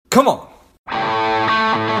Come on.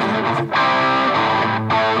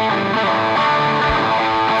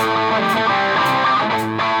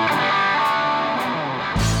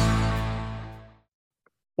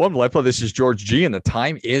 Welcome to Lifeblood. This is George G, and the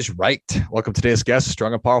time is right. Welcome to today's guest,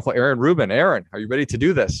 strong and powerful Aaron Rubin. Aaron, are you ready to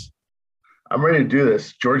do this? I'm ready to do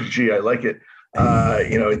this. George G, I like it.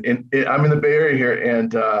 I'm in the Bay Area here,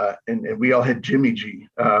 and we all had Jimmy G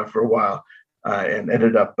for a while, and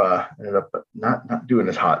ended up not doing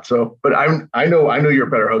as hot. So, but I know you're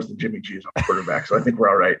a better host than Jimmy G is a quarterback. So I think we're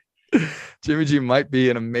all right. Jimmy G might be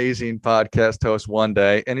an amazing podcast host one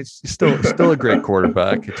day, and it's still a great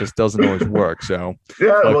quarterback. It just doesn't always work. So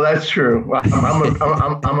yeah, well, that's true. Well,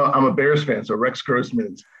 I'm a Bears fan, so Rex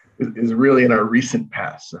Grossman is really in our recent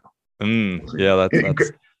past. So. Yeah,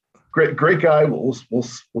 that's great guy. We'll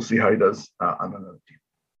see how he does on another team.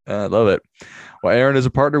 I love it. Well, Aaron is a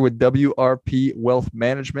partner with WRP Wealth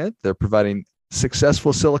Management. They're providing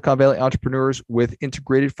successful Silicon Valley entrepreneurs with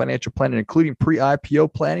integrated financial planning, including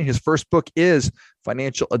pre-IPO planning. His first book is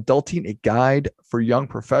Financial Adulting, a guide for young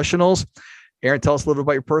professionals. Aaron, tell us a little bit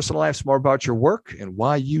about your personal life, some more about your work, and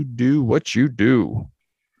why you do what you do.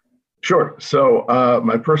 Sure. So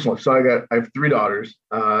my personal life. So I have 3 daughters,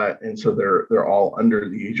 and so they're all under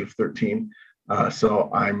the age of 13. So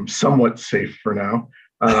I'm somewhat safe for now.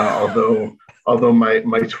 Although my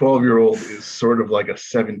 12-year-old is sort of like a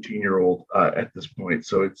 17-year-old at this point,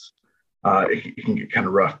 so it can get kind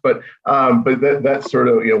of rough. But that's sort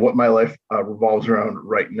of what my life revolves around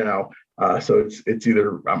right now. So it's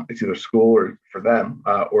either school or for them,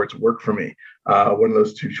 or it's work for me. One of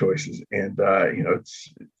those 2 choices, and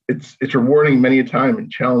it's rewarding many a time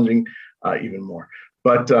and challenging even more.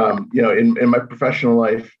 But in my professional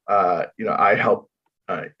life, I help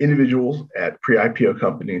individuals at pre-IPO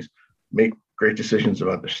companies make great decisions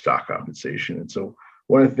about their stock compensation. And so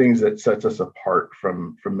one of the things that sets us apart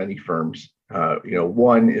from many firms,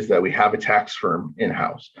 one is that we have a tax firm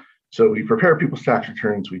in-house. So we prepare people's tax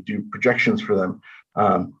returns, we do projections for them,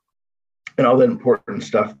 and all that important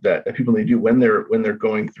stuff that people need to do when they're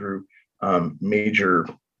going through major,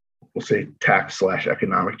 we'll say,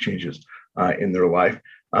 tax/economic changes in their life.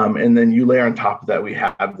 And then you layer on top of that, we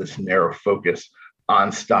have this narrow focus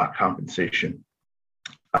on stock compensation.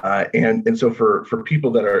 And so for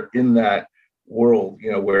people that are in that world,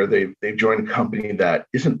 where they've joined a company that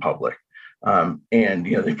isn't public, and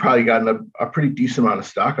they've probably gotten a pretty decent amount of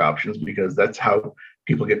stock options, because that's how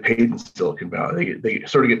people get paid in Silicon Valley. They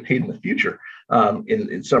sort of get paid in the future,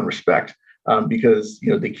 in some respect, because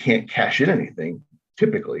they can't cash in anything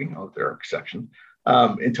typically. There are exceptions,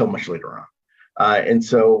 until much later on. And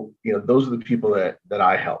so those are the people that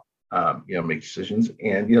I help make decisions,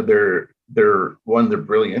 and they're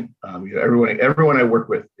brilliant. Everyone I work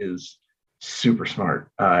with is super smart,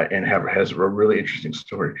 and has a really interesting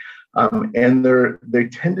story, and they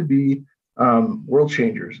tend to be world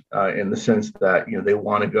changers, in the sense that they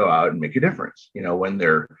want to go out and make a difference. When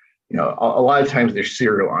they're a lot of times they're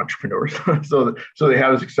serial entrepreneurs, so they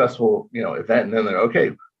have a successful event, and then they're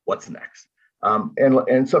okay, what's next?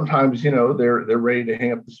 And sometimes they're ready to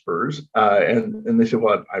hang up the spurs, and they say,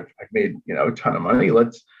 well, I've made a ton of money.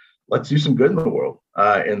 Let's do some good in the world,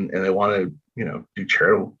 and they want to do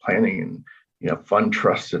charitable planning and fund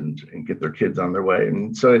trusts and get their kids on their way.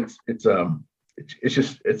 And so it's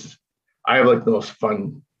I have like the most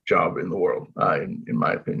fun job in the world, in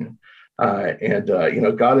my opinion,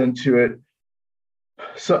 and got into it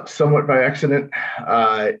somewhat by accident.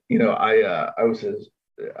 I was an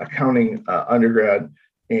accounting undergrad,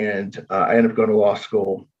 and I ended up going to law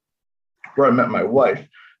school, where I met my wife.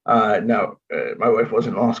 Now, my wife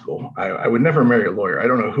wasn't in law school. I would never marry a lawyer. I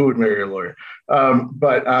don't know who would marry a lawyer,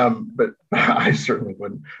 but I certainly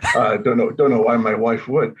wouldn't. Don't know why my wife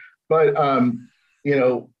would. But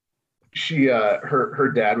she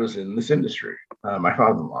her dad was in this industry, my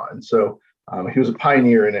father-in-law, and so he was a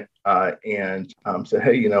pioneer in it, and said,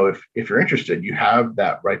 hey, if you're interested, you have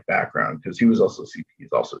that right background, because he was also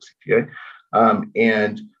he's also a CPA,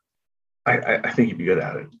 and I think you'd be good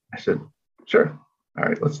at it. I said, sure. All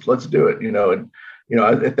right, let's do it.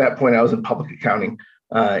 At that point I was in public accounting,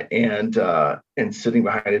 and sitting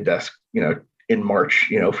behind a desk, in March,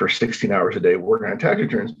 for 16 hours a day working on tax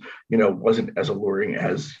returns, wasn't as alluring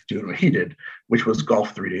as doing what he did, which was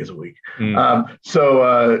golf 3 days a week. So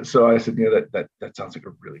I said, that sounds like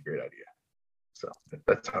a really great idea. So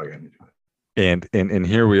that's how I got into it. And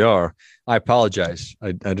here we are. I apologize.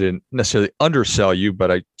 I didn't necessarily undersell you,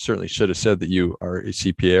 but I certainly should have said that you are a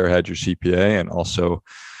CPA or had your CPA, and also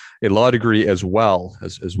a law degree as well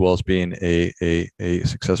as being a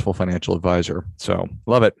successful financial advisor. So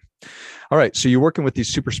love it. All right. So you're working with these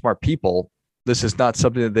super smart people. this is not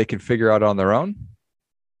something that they can figure out on their own?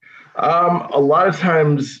 A lot of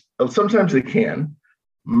times, sometimes they can.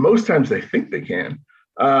 Most times they think they can.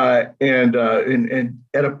 And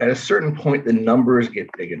at a certain point, the numbers get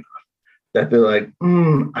big enough that they're like,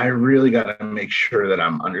 I really got to make sure that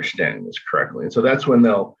I'm understanding this correctly. And so that's when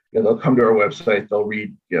they'll come to our website, they'll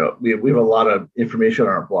read, we have a lot of information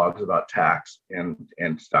on our blogs about tax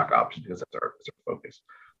and stock options because that's our focus.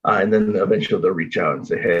 And then eventually they'll reach out and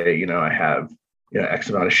say, hey, I have, X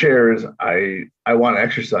amount of shares. I want to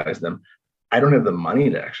exercise them. I don't have the money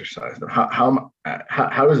to exercise them.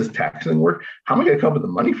 How does this tax thing work? How am I going to come up with the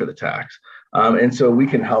money for the tax? And so we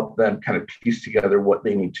can help them kind of piece together what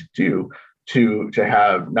they need to do to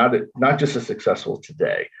have not just a successful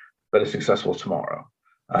today, but a successful tomorrow,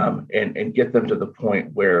 and get them to the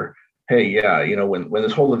point where, hey, yeah, when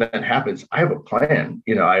this whole event happens, I have a plan.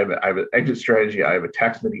 I have an exit strategy. I have a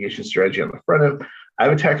tax mitigation strategy on the front end. I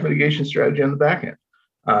have a tax mitigation strategy on the back end.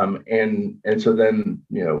 And so then,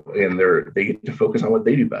 and they get to focus on what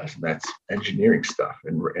they do best, and that's engineering stuff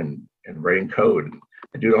and writing code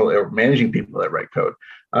and doing or managing people that write code.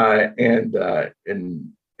 And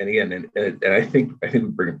again, I think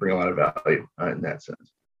we bring a lot of value in that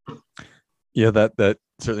sense. Yeah, that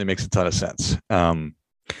certainly makes a ton of sense.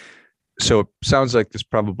 So it sounds like this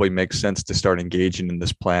probably makes sense to start engaging in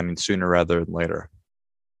this planning sooner rather than later.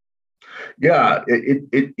 Yeah,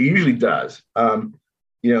 it usually does. And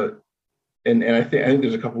I think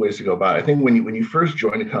there's a couple ways to go about it. I think when you first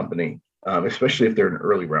join a company, especially if they're an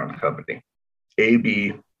early round company, A,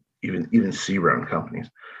 B, even C round companies,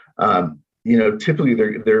 typically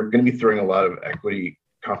they're going to be throwing a lot of equity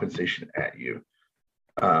compensation at you,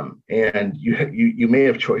 and you may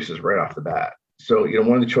have choices right off the bat. So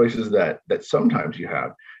one of the choices that sometimes you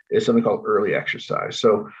have is something called early exercise.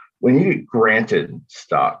 So when you get granted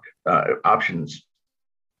stock options,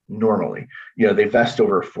 normally, they vest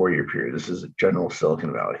over a 4-year period. This is a general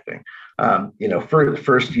Silicon Valley thing. For the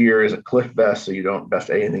first year is a cliff vest, so you don't vest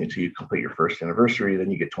anything until you complete your first anniversary. Then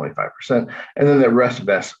you get 25%, and then the rest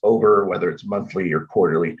vests over, whether it's monthly or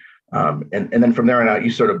quarterly. And then from there on out,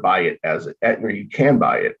 you sort of buy it or you can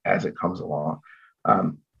buy it as it comes along.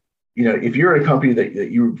 If you're in a company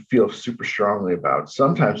that you feel super strongly about,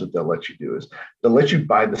 sometimes what they'll let you do is they'll let you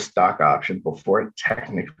buy the stock option before it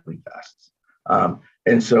technically vests.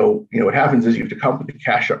 And so, what happens is you have to come with the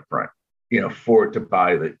cash up front, to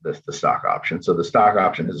buy the stock option. So the stock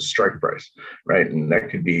option is a strike price, right? And that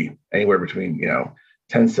could be anywhere between,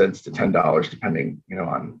 10 cents to $10, depending,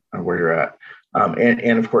 on where you're at.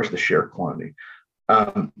 And of course the share quantity.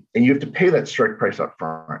 And you have to pay that strike price up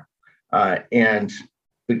front. And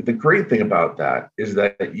the great thing about that is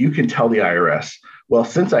that you can tell the IRS, well,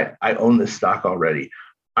 since I own this stock already,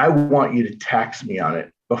 I want you to tax me on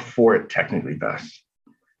it before it technically vests.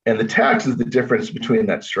 And the tax is the difference between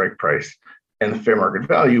that strike price and the fair market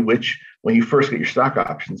value, which when you first get your stock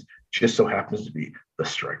options, just so happens to be the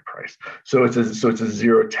strike price. So it's a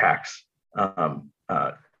zero tax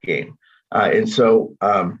game. And so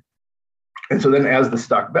then as the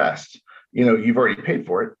stock vests, you've already paid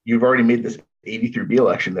for it. You've already made this 83B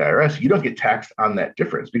election to the IRS. You don't get taxed on that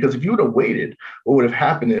difference, because if you would have waited, what would have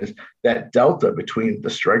happened is that delta between the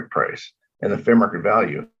strike price and the fair market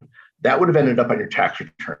value, that would have ended up on your tax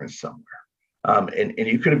returns somewhere. And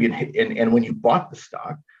you could have been hit, and when you bought the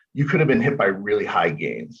stock, you could have been hit by really high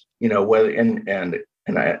gains, whether and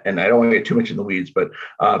I don't want to get too much in the weeds, but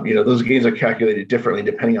those gains are calculated differently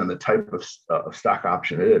depending on the type of stock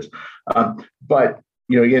option it is. But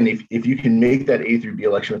again, if you can make that A through B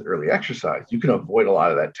election with early exercise, you can avoid a lot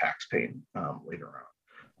of that tax pain later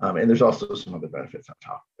on. And there's also some other benefits on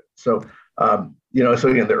top of it. So so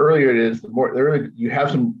again, the earlier it is, the earlier you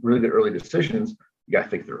have some really good early decisions. You got to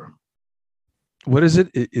think through them. What is it?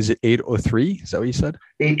 Is it 803? Is that what you said?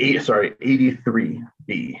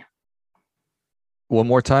 83B. One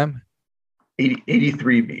more time.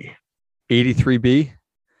 83B. 83B.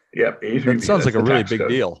 Yep. 83B. That sounds like a really big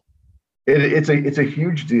deal. It's a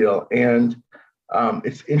huge deal, and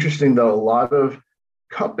it's interesting that a lot of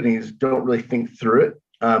companies don't really think through it,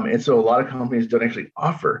 and so a lot of companies don't actually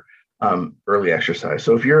offer early exercise.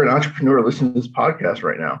 So if you're an entrepreneur listening to this podcast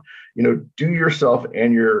right now, do yourself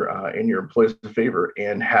and your employees a favor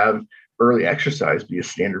and have early exercise be a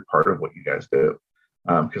standard part of what you guys do.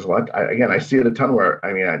 Because I see it a ton where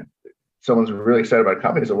someone's really excited about a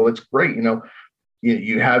company. So, well, it's great.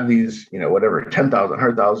 You have these, 10,000,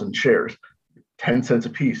 100,000 shares, 10 cents a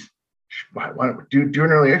piece. Why don't do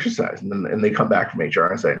an early exercise? And they come back from HR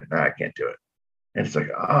and say, nah, I can't do it. And it's like,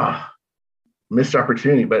 missed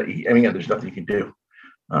opportunity. But there's nothing you can do.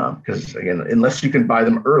 Because again, unless you can buy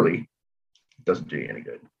them early, it doesn't do you any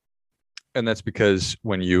good. And that's because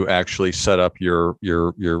when you actually set up your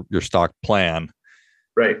stock plan,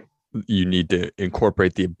 Right. you need to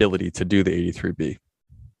incorporate the ability to do the 83B.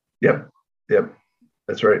 Yep. Yep.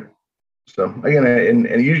 That's right. So again,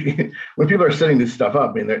 and usually when people are setting this stuff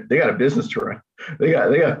up, I mean, they got a business to run. They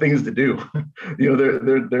got things to do.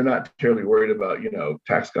 They're not terribly worried about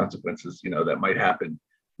tax consequences that might happen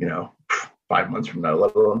 5 months from now,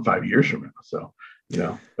 let alone 5 years from now. So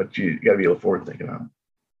but you got to be able to forward thinking on it.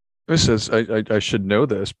 This is I should know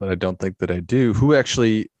this, but I don't think that I do. Who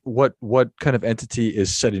actually what kind of entity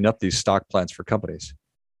is setting up these stock plans for companies?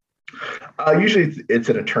 Usually it's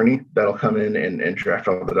an attorney that'll come in and draft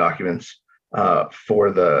all the documents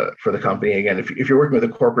for the company. Again, if you're working with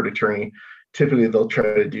a corporate attorney, typically they'll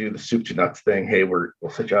try to do the soup to nuts thing. Hey, we'll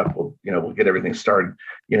set you up. We'll get everything started.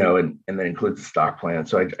 And that includes the stock plan.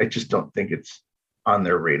 So I just don't think it's on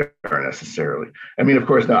their radar necessarily. I mean, of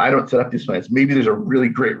course, now I don't set up these plans. Maybe there's a really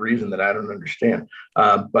great reason that I don't understand.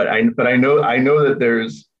 But I know that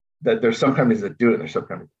there's some companies that do it and there's some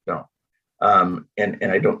companies that don't.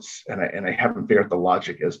 And I don't, and I haven't figured out the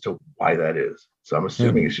logic as to why that is. So I'm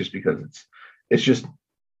assuming it's just because it's just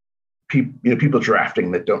people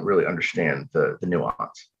drafting that don't really understand the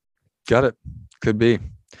nuance. Got it. Could be.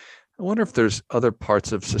 I wonder if there's other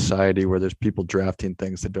parts of society where there's people drafting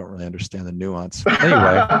things that don't really understand the nuance.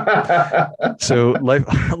 Anyway, so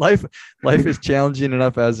life is challenging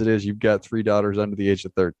enough as it is. You've got 3 daughters under the age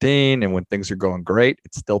of 13, and when things are going great,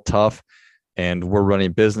 it's still tough. And we're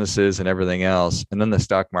running businesses and everything else. And then the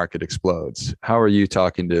stock market explodes. How are you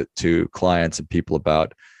talking to clients and people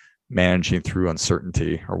about managing through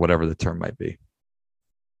uncertainty, or whatever the term might be?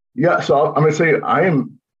 Yeah. So I'm going to say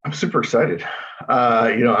I'm super excited.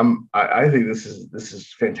 I think this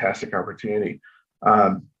is fantastic opportunity.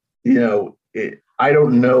 I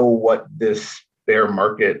don't know what this bear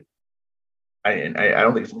market, I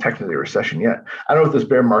don't think it's technically a recession yet. I don't know what this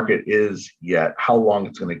bear market is yet, how long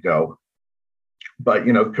it's going to go. But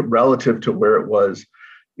relative to where it was,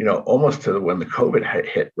 almost to when the COVID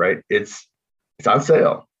hit, right? It's on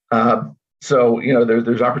sale. So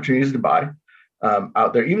there's opportunities to buy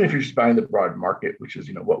out there, even if you're just buying the broad market, which is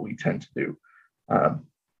what we tend to do.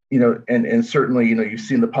 And certainly you've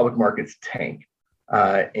seen the public markets tank,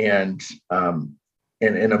 and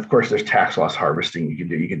of course there's tax loss harvesting you can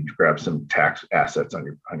do. You can grab some tax assets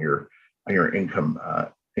on your income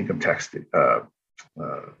tax.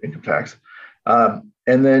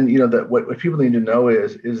 And then that what people need to know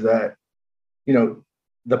is that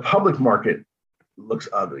the public market looks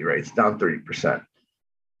ugly, right? It's down 30%.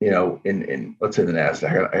 In let's say the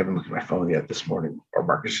Nasdaq. I haven't looked at my phone yet this morning. Our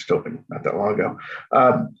market's just opened not that long ago.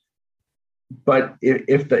 But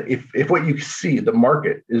if what you see the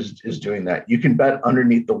market is doing that, you can bet under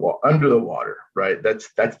the water, right?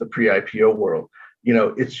 That's the pre-IPO world.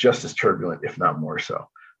 It's just as turbulent, if not more so.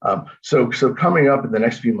 So coming up in the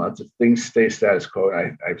next few months, if things stay status quo,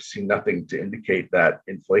 I've seen nothing to indicate that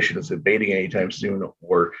inflation is abating anytime soon,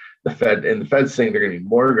 or the Fed's saying they're going to be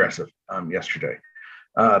more aggressive yesterday.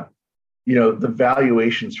 The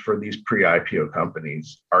valuations for these pre-IPO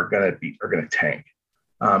companies are going to tank.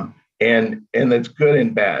 And that's good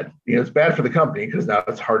and bad. It's bad for the company because now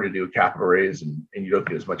it's hard to do a capital raise and you don't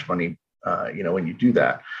get as much money, when you do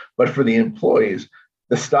that. But for the employees,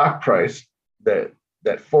 the stock price, that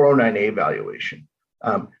 409A valuation,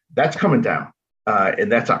 that's coming down,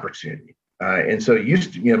 and that's opportunity. And so it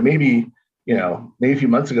used to, maybe a few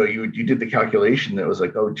months ago, you did the calculation that was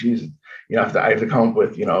like, oh, geez, I have to come up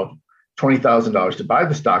with, $20,000 to buy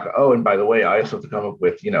the stock. Oh, and by the way, I also have to come up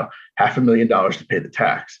with, $500,000 to pay the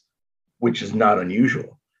tax, which is not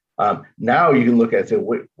unusual. Now you can look at it and say,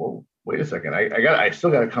 wait a second, I still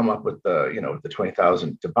got to come up with the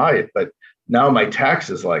 20,000 to buy it, but now my tax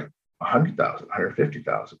is like 100,000,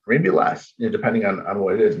 150,000, maybe less, depending on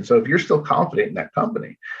what it is. And so if you're still confident in that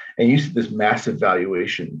company and you see this massive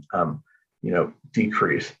valuation,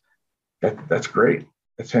 decrease, that's great.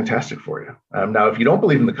 That's fantastic for you. Now, if you don't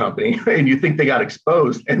believe in the company and you think they got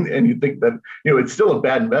exposed and you think that, it's still a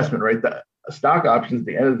bad investment, right? The stock options, at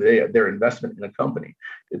the end of the day, they're investment in a company.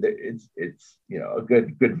 It's a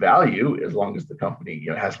good value as long as the company,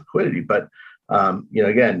 has liquidity. But,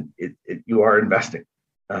 again, you are investing.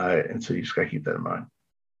 And so you just got to keep that in mind.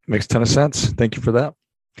 Makes a ton of sense. Thank you for that.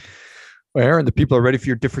 Well, Aaron, the people are ready for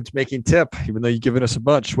your difference-making tip, even though you've given us a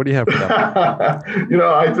bunch. What do you have for them?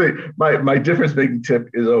 I think my difference-making tip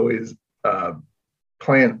is always do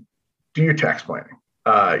your tax planning.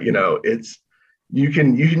 You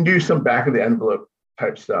can do some back-of-the-envelope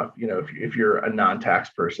type stuff. If you're a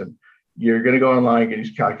non-tax person, you're going to go online and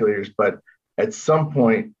use calculators, but at some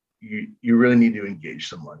point, you really need to engage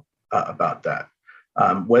someone about that.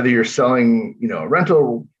 whether you're selling, a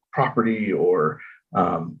rental property or,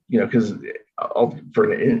 because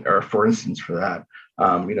for instance, for that,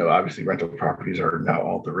 obviously rental properties are now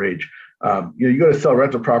all the rage. You go to sell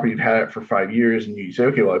rental property, you've had it for 5 years, and you say,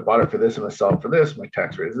 okay, well, I bought it for this, I'm going to sell it for this. My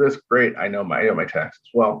tax rate is this. Great, I know my taxes.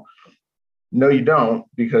 Well, no, you don't,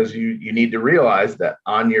 because you need to realize that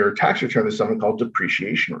on your tax return, there's something called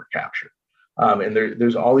depreciation recapture. And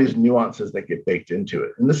there's all these nuances that get baked into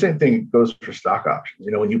it. And the same thing goes for stock options.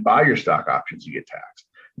 When you buy your stock options, you get taxed.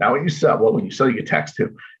 Now, when you sell, you get taxed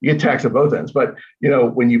too. You get taxed at both ends. But,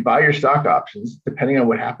 when you buy your stock options, depending on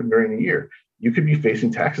what happened during the year, you could be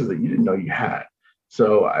facing taxes that you didn't know you had.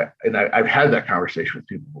 So I've had that conversation with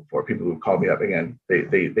people before. People who called me up again,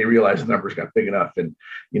 they realized the numbers got big enough, and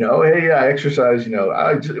hey, yeah, I exercised.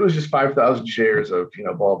 It was just 5,000 shares of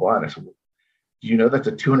blah blah blah. And I said, well, do you know that's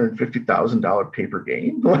a $250,000 paper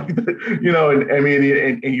gain? And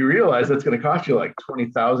you realize that's going to cost you like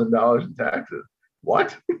 $20,000 in taxes.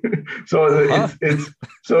 What? So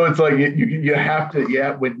it's like you have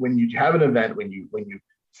to, when you have an event, when you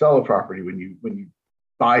sell a property, when you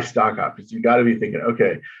buy stock options, you got to be thinking,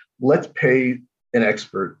 okay, let's pay an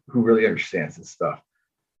expert who really understands this stuff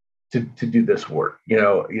to do this work.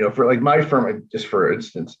 For like my firm, just for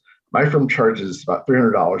instance, my firm charges about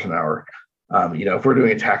 $300 an hour. If we're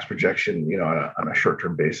doing a tax projection, on a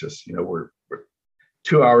short-term basis, we're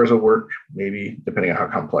 2 hours of work, maybe, depending on how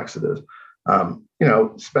complex it is.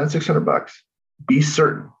 Spend $600. Be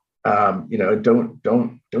certain.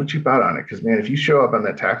 Don't cheap out on it, because man, if you show up on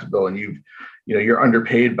that tax bill and you're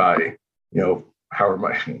underpaid by however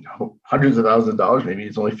much, hundreds of thousands of dollars, maybe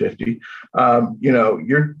it's only 50.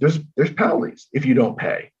 There's penalties if you don't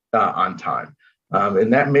pay on time,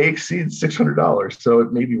 and that may exceed $600. So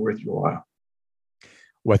it may be worth your while.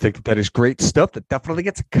 Well, I think that is great stuff. That definitely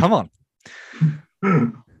gets a come on.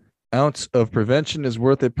 Ounce of prevention is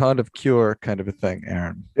worth a pound of cure, kind of a thing,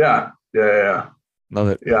 Aaron. Yeah. Love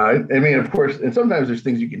it. Yeah, I mean, of course, and sometimes there's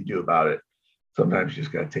things you can do about it. Sometimes you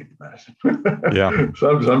just got to take the medicine. Yeah.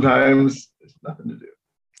 Sometimes there's nothing to do.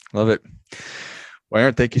 Love it. Well,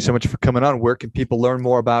 Aaron, thank you so much for coming on. Where can people learn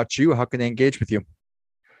more about you? How can they engage with you?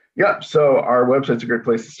 Yeah, so our website's a great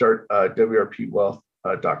place to start.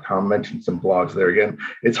 WRPwealth.com. Mentioned some blogs there. Again,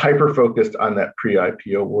 it's hyper focused on that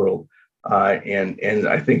pre-IPO world. And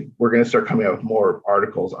I think we're going to start coming out with more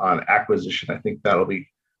articles on acquisition. I think that'll be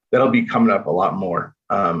coming up a lot more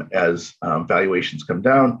as valuations come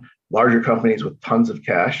down. Larger companies with tons of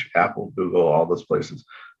cash, Apple, Google, all those places,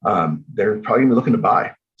 they're probably going to be looking to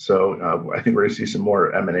buy. So I think we're going to see some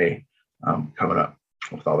more M&A coming up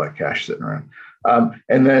with all that cash sitting around.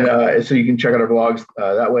 And then so you can check out our blogs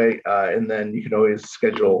that way, and then you can always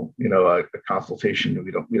schedule a consultation.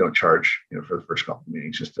 We don't charge for the first couple of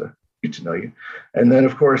meetings, just to get to know you. And then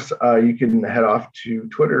of course you can head off to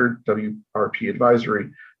Twitter, WRP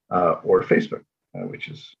Advisory, or Facebook, which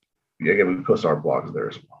is, again, we post our blogs there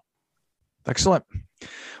as well. Excellent.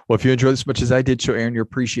 Well, if you enjoyed this as much as I did, show Aaron your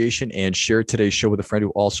appreciation and share today's show with a friend who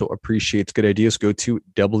also appreciates good ideas. Go to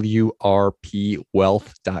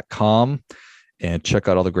WRPwealth.com and check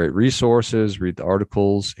out all the great resources, read the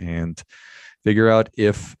articles, and figure out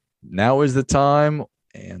if now is the time.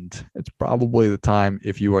 And it's probably the time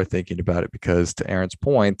if you are thinking about it, because to Aaron's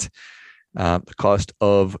point, the cost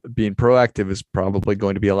of being proactive is probably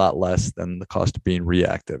going to be a lot less than the cost of being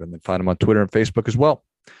reactive. And then find him on Twitter and Facebook as well.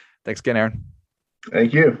 Thanks again, Aaron.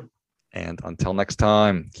 Thank you. And until next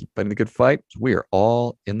time, keep fighting the good fight. We are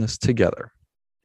all in this together.